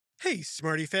Hey,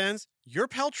 Smarty fans, your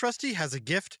pal Trusty has a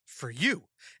gift for you.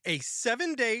 A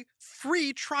 7-day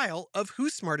free trial of Who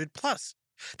Smarted Plus.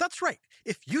 That's right.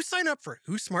 If you sign up for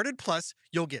Who Smarted Plus,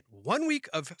 you'll get 1 week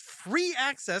of free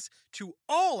access to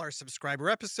all our subscriber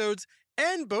episodes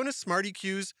and bonus Smarty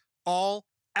Cues, all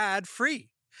ad-free.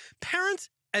 Parents,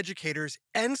 educators,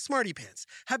 and Smarty Pants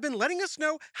have been letting us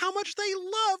know how much they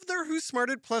love their Who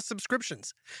Smarted Plus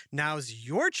subscriptions. Now's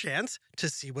your chance to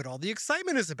see what all the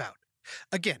excitement is about.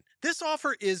 Again, this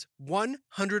offer is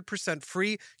 100%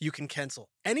 free. You can cancel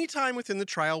anytime within the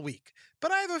trial week.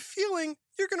 But I have a feeling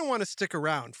you're going to want to stick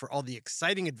around for all the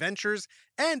exciting adventures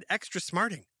and extra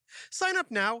smarting. Sign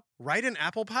up now right in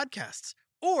Apple Podcasts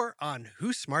or on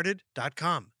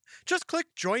whosmarted.com. Just click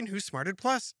Join Who Smarted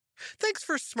Plus. Thanks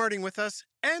for smarting with us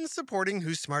and supporting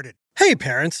Who Smarted. Hey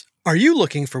parents, are you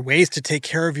looking for ways to take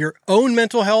care of your own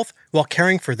mental health while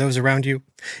caring for those around you?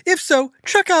 If so,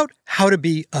 check out How to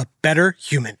Be a Better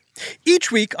Human.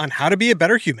 Each week on How to Be a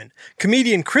Better Human,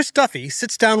 comedian Chris Duffy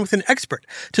sits down with an expert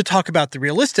to talk about the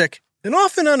realistic and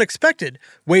often unexpected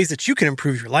ways that you can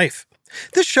improve your life.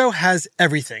 This show has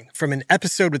everything from an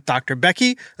episode with Dr.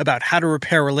 Becky about how to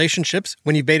repair relationships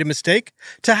when you've made a mistake,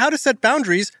 to how to set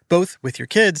boundaries both with your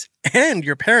kids and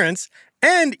your parents,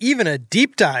 and even a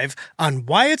deep dive on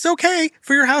why it's okay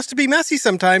for your house to be messy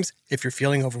sometimes if you're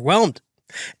feeling overwhelmed.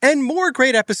 And more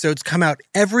great episodes come out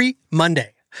every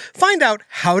Monday. Find out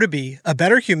How to Be a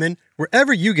Better Human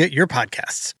wherever you get your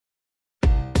podcasts.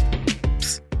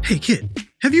 Psst. Hey kid,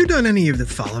 have you done any of the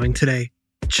following today?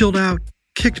 Chilled out?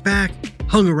 Kicked back,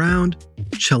 hung around,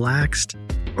 chillaxed.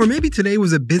 Or maybe today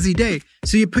was a busy day,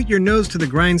 so you put your nose to the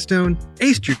grindstone,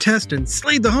 aced your test, and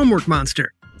slayed the homework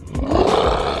monster.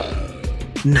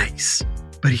 Nice.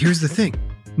 But here's the thing.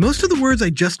 Most of the words I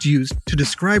just used to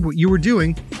describe what you were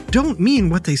doing don't mean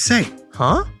what they say.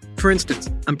 Huh? For instance,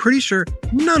 I'm pretty sure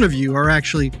none of you are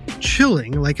actually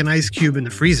chilling like an ice cube in the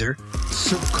freezer.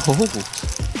 So cold.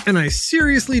 And I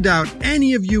seriously doubt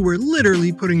any of you were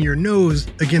literally putting your nose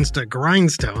against a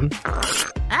grindstone.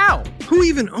 Ow! Who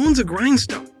even owns a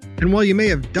grindstone? And while you may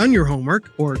have done your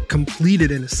homework or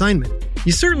completed an assignment,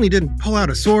 you certainly didn't pull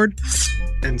out a sword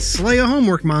and slay a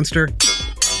homework monster.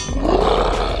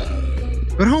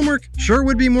 But homework sure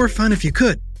would be more fun if you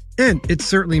could. And it's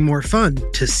certainly more fun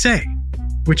to say.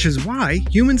 Which is why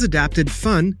humans adapted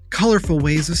fun, colorful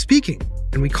ways of speaking.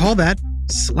 And we call that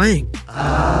slang.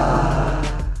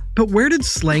 But where did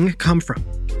slang come from?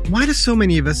 Why do so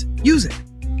many of us use it?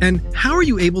 And how are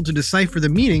you able to decipher the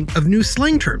meaning of new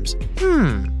slang terms?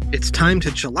 It's time to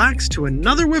chillax to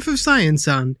another whiff of science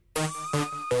on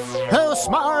Who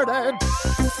smarted?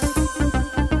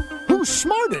 Who's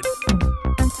smarted?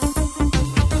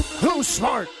 Who's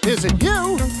smart? Is it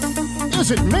you?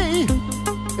 Is it me?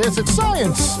 Is it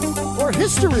science or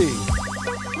history?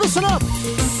 Listen up,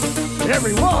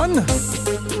 everyone.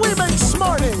 We make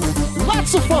smarting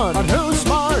lots of fun on Who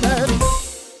Smarted.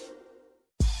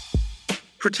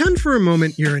 Pretend for a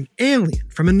moment you're an alien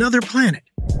from another planet.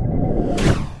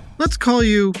 Let's call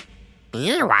you...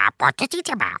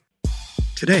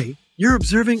 Today, you're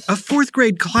observing a 4th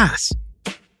grade class.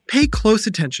 Pay close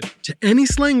attention to any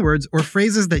slang words or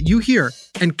phrases that you hear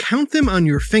and count them on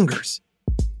your fingers.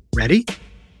 Ready?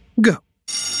 Go.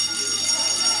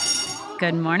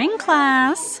 Good morning,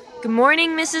 class. Good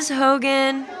morning, Mrs.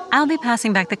 Hogan. I'll be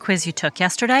passing back the quiz you took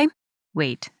yesterday.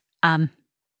 Wait,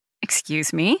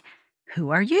 excuse me?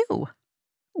 Who are you?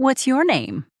 What's your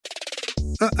name?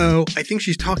 Uh-oh, I think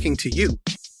she's talking to you.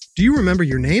 Do you remember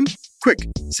your name? Quick,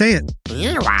 say it.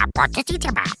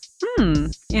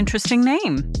 Interesting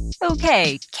name.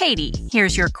 Okay, Katie,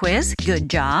 here's your quiz. Good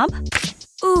job.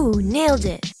 Ooh, nailed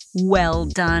it. Well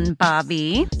done,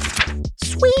 Bobby.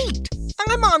 Sweet!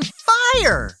 I'm on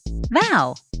fire!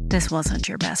 Val, this wasn't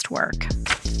your best work.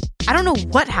 I don't know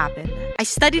what happened. I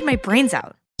studied my brains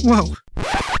out. Whoa.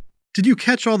 Did you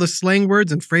catch all the slang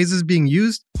words and phrases being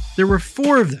used? There were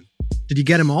 4 of them. Did you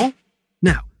get them all?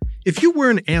 Now, if you were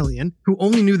an alien who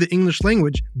only knew the English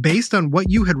language based on what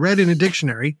you had read in a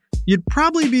dictionary, you'd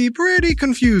probably be pretty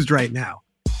confused right now.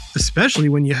 Especially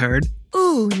when you heard,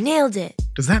 Ooh, nailed it.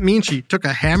 does that mean she took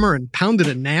a hammer and pounded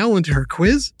a nail into her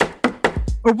quiz?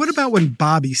 Or what about when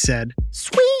Bobby said,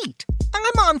 Sweet!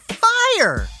 I'm on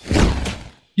fire!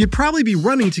 You'd probably be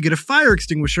running to get a fire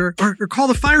extinguisher or call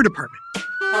the fire department.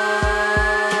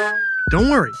 Don't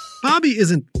worry, Bobby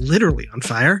isn't literally on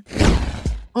fire.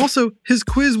 Also, his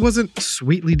quiz wasn't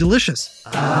sweetly delicious.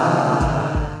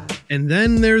 And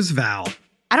then there's Val.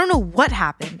 I don't know what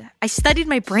happened. I studied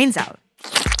my brains out.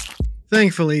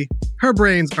 Thankfully, her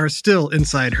brains are still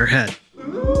inside her head.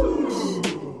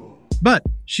 But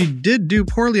she did do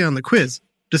poorly on the quiz,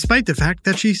 despite the fact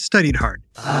that she studied hard.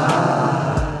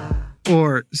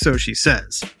 Or so she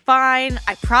says. Fine,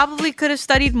 I probably could have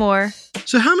studied more.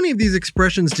 So how many of these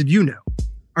expressions did you know?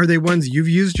 Are they ones you've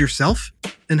used yourself?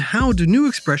 And how do new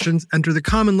expressions enter the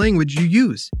common language you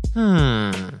use?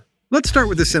 Let's start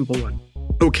with a simple one.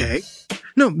 Okay.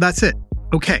 No, that's it.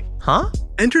 Okay. Huh?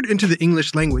 Entered into the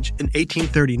English language in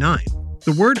 1839.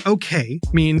 The word okay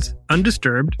means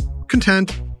undisturbed,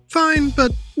 content, fine,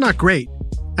 but not great.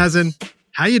 As in,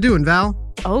 how you doing, Val?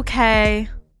 Okay.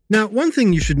 Now, one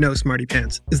thing you should know, Smarty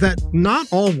Pants, is that not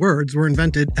all words were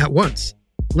invented at once.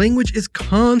 Language is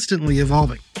constantly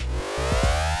evolving.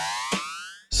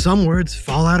 Some words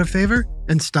fall out of favor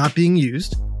and stop being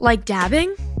used. Like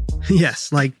dabbing?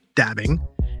 Yes, like dabbing.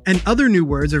 And other new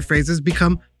words or phrases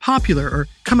become popular or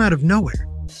come out of nowhere.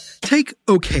 Take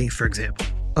okay, for example.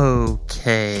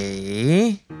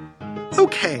 Okay.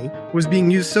 Okay was being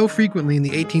used so frequently in the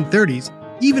 1830s,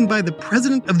 even by the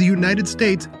President of the United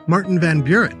States, Martin Van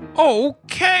Buren,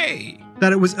 Okay.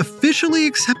 that it was officially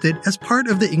accepted as part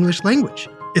of the English language.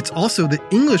 It's also the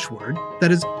English word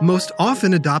that is most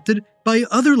often adopted by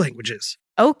other languages.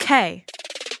 Okay.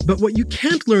 But what you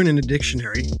can't learn in a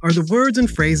dictionary are the words and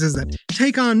phrases that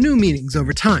take on new meanings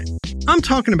over time. I'm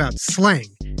talking about slang,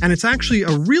 and it's actually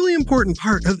a really important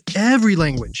part of every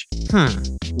language.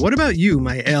 What about you,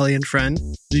 my alien friend?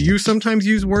 Do you sometimes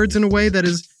use words in a way that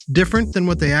is different than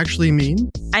what they actually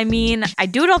mean? I mean, I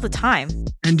do it all the time.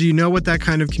 And do you know what that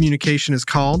kind of communication is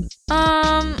called?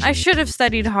 I should have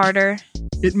studied harder.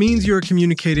 It means you're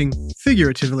communicating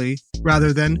figuratively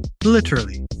rather than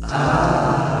literally.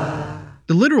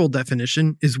 The literal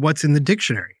definition is what's in the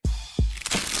dictionary.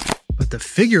 But the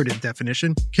figurative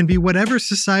definition can be whatever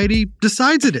society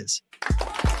decides it is.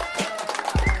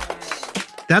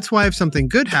 That's why if something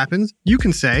good happens, you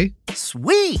can say,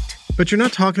 Sweet! but you're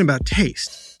not talking about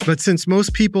taste. But since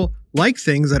most people like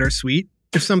things that are sweet,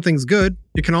 if something's good,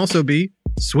 it can also be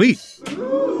sweet.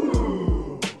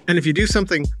 And if you do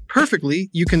something perfectly,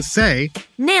 you can say,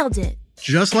 Nailed it.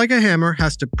 just like a hammer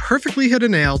has to perfectly hit a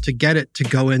nail to get it to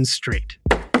go in straight.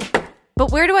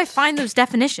 But where do I find those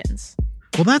definitions?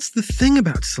 Well, that's the thing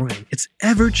about slang. It's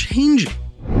ever-changing.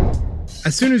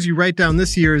 As soon as you write down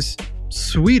this year's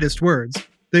sweetest words,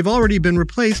 they've already been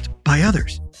replaced by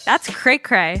others, That's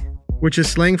cray-cray. which is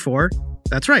slang for,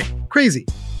 that's right, crazy.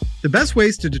 The best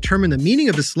ways to determine the meaning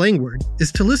of a slang word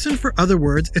is to listen for other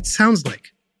words it sounds like,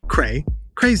 cray,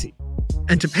 crazy,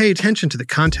 and to pay attention to the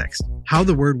context, how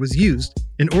the word was used,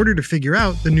 in order to figure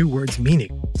out the new word's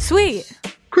meaning. Sweet.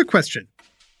 Quick question.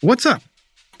 What's up?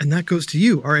 And that goes to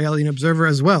you, our alien observer,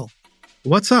 as well.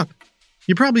 What's up?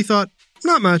 You probably thought,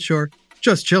 not much, or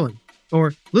just chillin',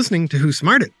 or listening to Who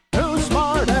Smarted. Who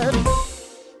smarted?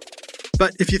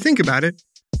 But if you think about it,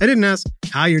 I didn't ask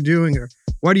how you're doing or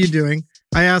what are you doing.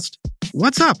 I asked,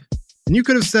 what's up? And you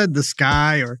could have said the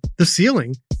sky or the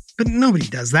ceiling, but nobody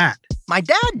does that. My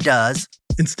dad does.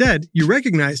 Instead, you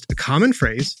recognized a common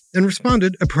phrase and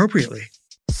responded appropriately.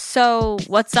 So,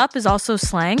 what's up is also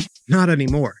slang? Not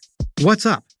anymore. What's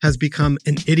up has become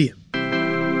an idiom.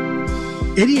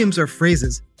 Idioms are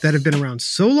phrases that have been around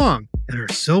so long and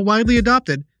are so widely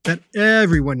adopted that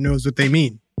everyone knows what they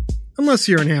mean. Unless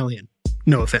you're an alien.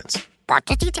 No offense.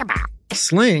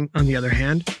 Slang, on the other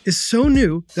hand, is so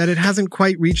new that it hasn't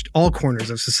quite reached all corners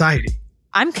of society.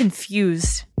 I'm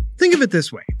confused. Think of it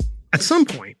this way. At some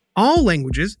point, all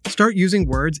languages start using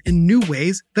words in new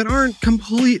ways that aren't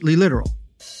completely literal.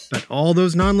 But all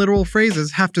those non-literal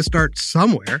phrases have to start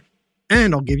somewhere.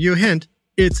 And I'll give you a hint,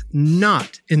 it's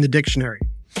not in the dictionary.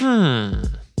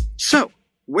 So,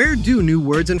 where do new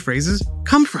words and phrases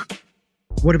come from?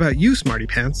 What about you, Smarty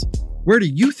Pants? Where do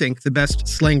you think the best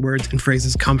slang words and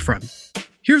phrases come from?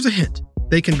 Here's a hint.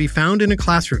 They can be found in a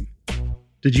classroom.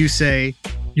 Did you say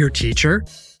your teacher?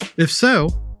 If so,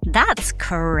 That's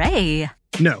cray.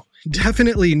 no,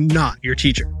 definitely not your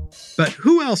teacher. But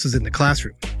who else is in the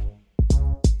classroom?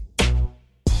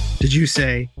 Did you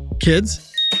say kids?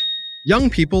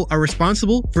 Young people are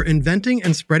responsible for inventing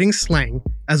and spreading slang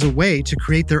as a way to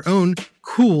create their own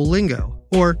cool lingo,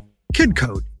 or kid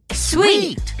code.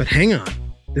 Sweet. But hang on,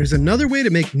 there's another way to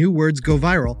make new words go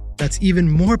viral that's even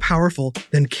more powerful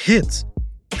than kids.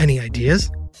 Any ideas?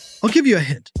 I'll give you a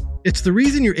hint. It's the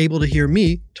reason you're able to hear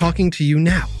me talking to you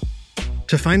now.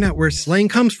 To find out where slang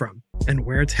comes from and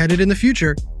where it's headed in the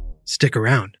future, stick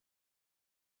around.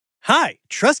 Hi,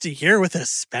 Trusty here with a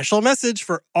special message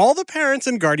for all the parents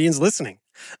and guardians listening.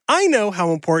 I know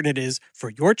how important it is for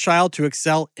your child to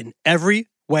excel in every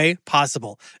way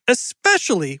possible,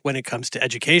 especially when it comes to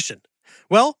education.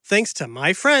 Well, thanks to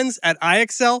my friends at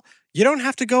iExcel, you don't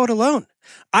have to go it alone.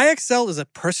 IXL is a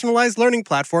personalized learning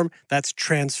platform that's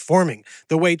transforming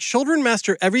the way children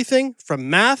master everything from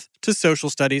math to social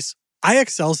studies.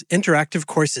 IXL's interactive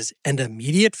courses and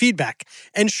immediate feedback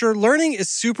ensure learning is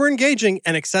super engaging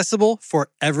and accessible for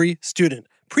every student,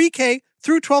 pre-K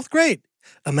through 12th grade.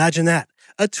 Imagine that,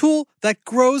 a tool that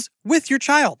grows with your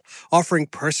child, offering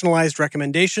personalized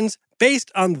recommendations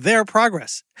based on their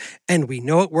progress. And we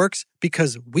know it works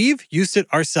because we've used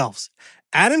it ourselves.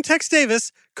 Adam Tex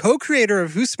Davis, co-creator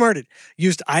of Who Smarted,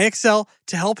 used IXL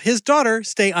to help his daughter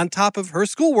stay on top of her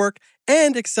schoolwork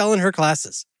and excel in her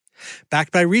classes.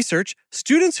 Backed by research,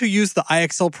 students who use the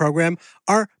IXL program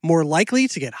are more likely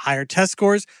to get higher test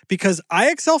scores because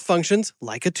IXL functions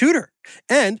like a tutor.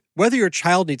 And whether your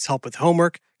child needs help with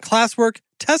homework, classwork,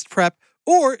 test prep,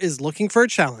 or is looking for a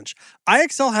challenge,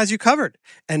 IXL has you covered,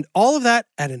 and all of that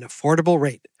at an affordable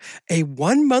rate. A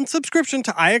 1-month subscription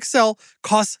to IXL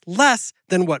costs less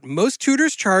than what most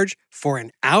tutors charge for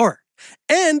an hour.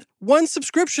 And one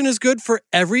subscription is good for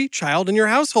every child in your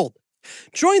household.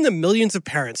 Join the millions of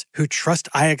parents who trust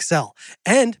IXL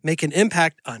and make an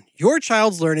impact on your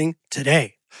child's learning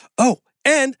today. Oh,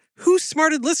 and Who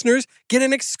Smarted listeners get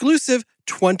an exclusive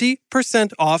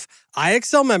 20% off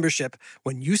IXL membership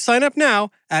when you sign up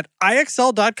now at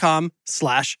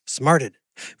IXL.com/smarted.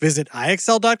 Visit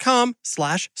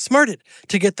IXL.com/smarted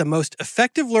to get the most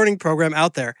effective learning program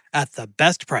out there at the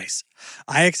best price.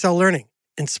 IXL Learning.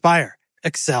 Inspire.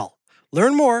 Excel.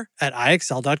 Learn more at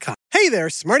IXL.com. Hey there,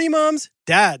 smarty moms,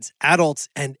 dads, adults,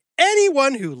 and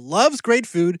anyone who loves great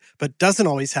food but doesn't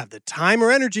always have the time or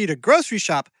energy to grocery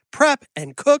shop, prep,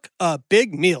 and cook a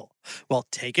big meal. Well,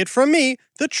 take it from me,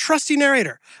 the trusty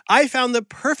narrator. I found the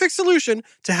perfect solution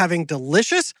to having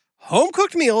delicious,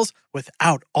 home-cooked meals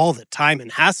without all the time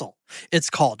and hassle. It's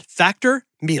called Factor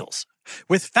Meals.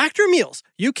 With Factor Meals,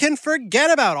 you can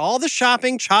forget about all the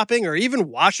shopping, chopping, or even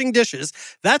washing dishes.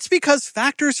 That's because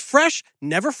Factor's fresh,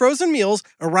 never frozen meals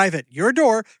arrive at your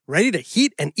door, ready to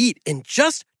heat and eat in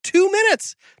just 2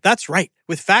 minutes. That's right.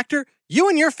 With Factor, you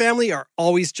and your family are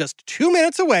always just 2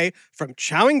 minutes away from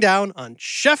chowing down on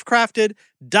chef-crafted,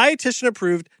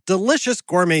 dietitian-approved, delicious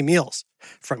gourmet meals.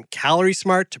 From Calorie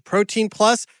Smart to Protein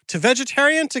Plus to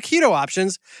vegetarian to keto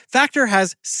options, Factor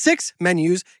has 6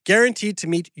 menus guaranteed to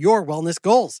meet your wellness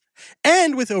goals.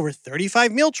 And with over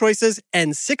 35 meal choices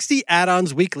and 60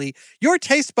 add-ons weekly, your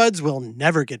taste buds will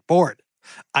never get bored.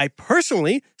 I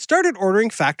personally started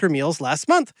ordering Factor meals last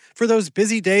month for those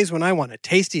busy days when I want a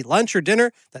tasty lunch or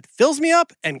dinner that fills me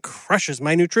up and crushes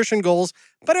my nutrition goals,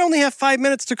 but I only have 5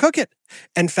 minutes to cook it.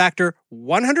 And Factor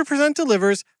 100%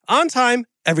 delivers on time,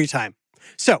 every time.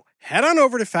 So head on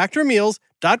over to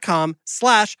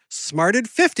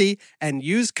factormeals.com/smarted50 and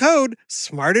use code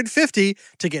SMARTED50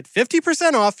 to get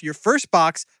 50% off your first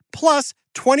box plus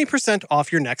 20%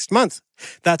 off your next month.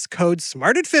 That's code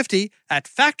SMARTED50 at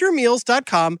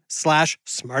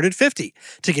factormeals.com/smarted50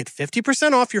 to get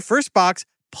 50% off your first box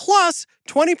plus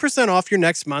 20% off your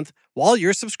next month while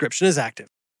your subscription is active.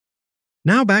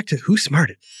 Now back to Who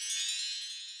Smarted.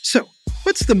 So,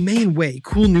 what's the main way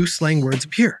cool new slang words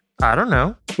appear? I don't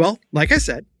know. Well, like I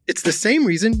said, it's the same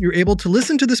reason you're able to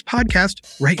listen to this podcast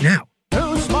right now.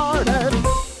 Who Smarted?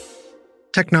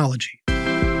 Technology.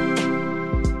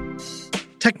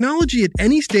 Technology at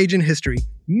any stage in history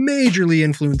majorly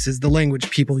influences the language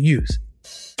people use.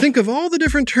 Think of all the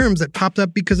different terms that popped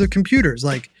up because of computers,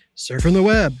 like surfing the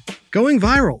web, going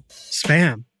viral,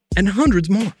 spam, and hundreds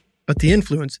more. But the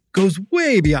influence goes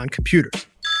way beyond computers.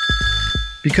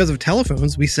 Because of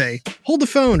telephones, we say, hold the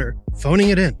phone or phoning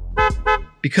it in.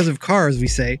 Because of cars, we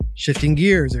say, shifting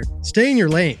gears or stay in your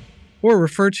lane, or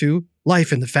refer to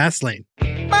life in the fast lane.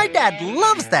 My dad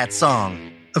loves that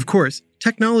song. Of course,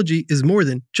 technology is more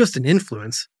than just an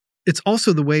influence. It's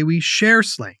also the way we share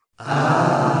slang.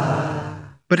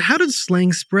 But how did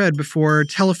slang spread before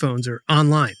telephones or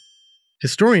online?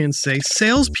 Historians say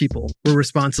salespeople were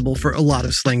responsible for a lot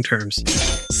of slang terms.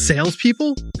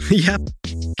 Salespeople? Yep.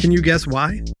 Can you guess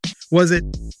why? Was it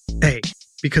A,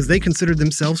 because they considered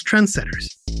themselves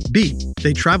trendsetters? B,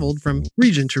 they traveled from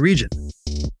region to region?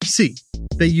 C,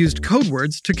 they used code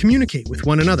words to communicate with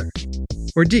one another?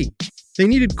 Or D, they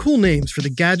needed cool names for the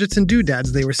gadgets and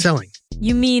doodads they were selling?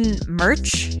 You mean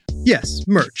merch? Yes,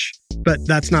 merch. But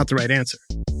that's not the right answer.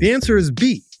 The answer is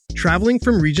B. Traveling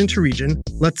from region to region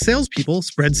lets salespeople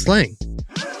spread slang.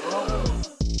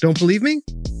 Don't believe me?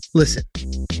 Listen.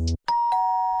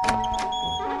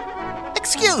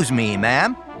 Excuse me,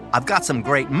 ma'am. I've got some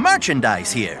great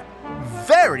merchandise here.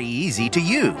 Very easy to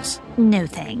use. No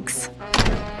thanks.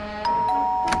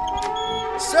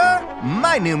 Sir,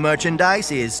 my new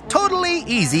merchandise is totally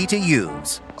easy to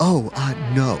use. Oh,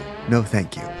 no. No,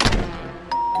 thank you.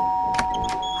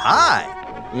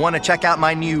 Hi! Want to check out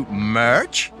my new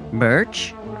merch?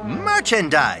 Merch?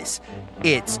 Merchandise!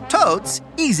 It's totes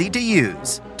easy to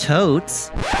use.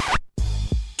 Totes?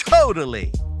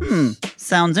 Totally!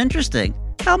 Sounds interesting.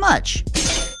 How much?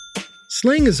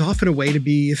 Slang is often a way to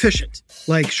be efficient,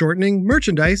 like shortening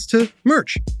merchandise to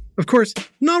merch. Of course,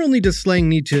 not only does slang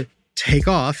need to take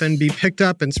off and be picked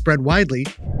up and spread widely,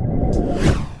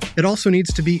 it also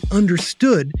needs to be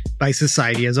understood by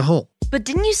society as a whole. But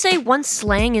didn't you say once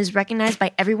slang is recognized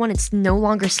by everyone, it's no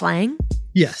longer slang?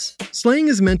 Yes, slang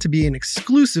is meant to be an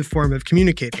exclusive form of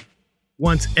communicating.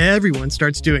 Once everyone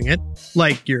starts doing it,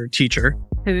 like your teacher,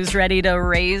 Who's ready to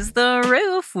raise the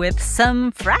roof with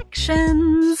some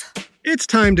fractions? it's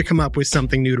time to come up with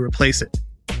something new to replace it.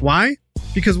 Why?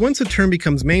 Because once a term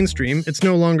becomes mainstream, it's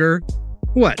no longer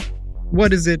what?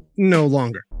 What is it no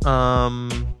longer?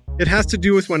 It has to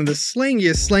do with one of the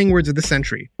slangiest slang words of the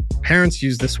century. Parents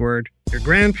use this word, your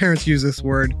grandparents use this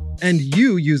word, and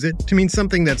you use it to mean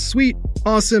something that's sweet,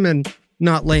 awesome, and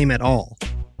not lame at all.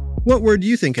 What word do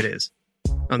you think it is?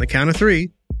 On the count of 3.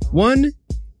 1,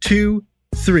 2,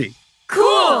 3.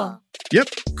 Cool! Yep,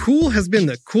 cool has been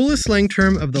the coolest slang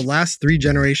term of the last 3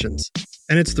 generations.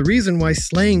 And it's the reason why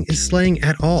slang is slang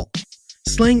at all.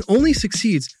 Slang only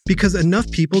succeeds because enough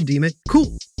people deem it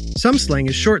cool. Some slang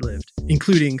is short-lived,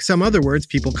 including some other words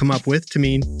people come up with to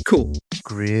mean cool.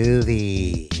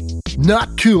 Groovy. Not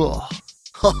cool.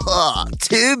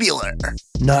 Tubular.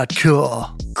 Not cool.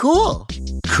 Cool.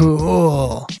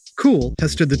 Cool. Cool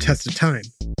has stood the test of time,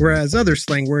 whereas other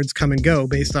slang words come and go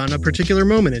based on a particular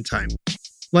moment in time.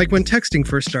 Like when texting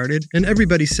first started and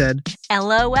everybody said,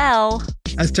 LOL.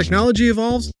 as technology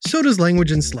evolves, so does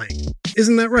language and slang.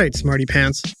 Isn't that right, smarty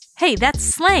pants? Hey, that's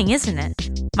slang, isn't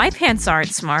it? My pants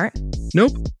aren't smart.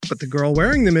 Nope, but the girl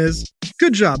wearing them is.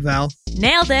 Good job, Val.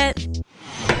 Nailed it!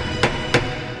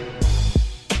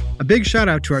 A big shout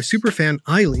out to our superfan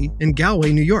Eiley in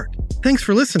Galway, New York. Thanks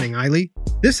for listening, Eiley.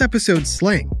 This episode's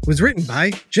slang was written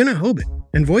by Jenna Hobit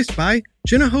and voiced by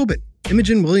Jenna Hobit,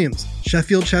 Imogen Williams,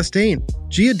 Sheffield Chastain,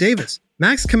 Gia Davis,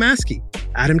 Max Kamaski,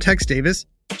 Adam Tex Davis,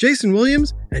 Jason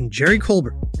Williams, and Jerry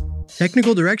Colbert.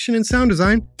 Technical direction and sound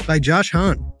design by Josh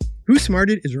Hahn. Who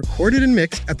Smarted is recorded and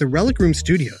mixed at the Relic Room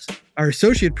Studios. Our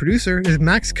associate producer is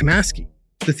Max Kamaski.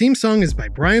 The theme song is by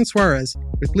Brian Suarez,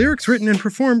 with lyrics written and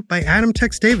performed by Adam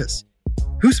Tex Davis.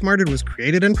 Who Smarted was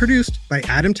created and produced by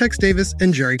Adam Tex Davis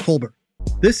and Jerry Colbert.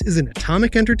 This is an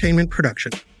Atomic Entertainment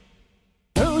production.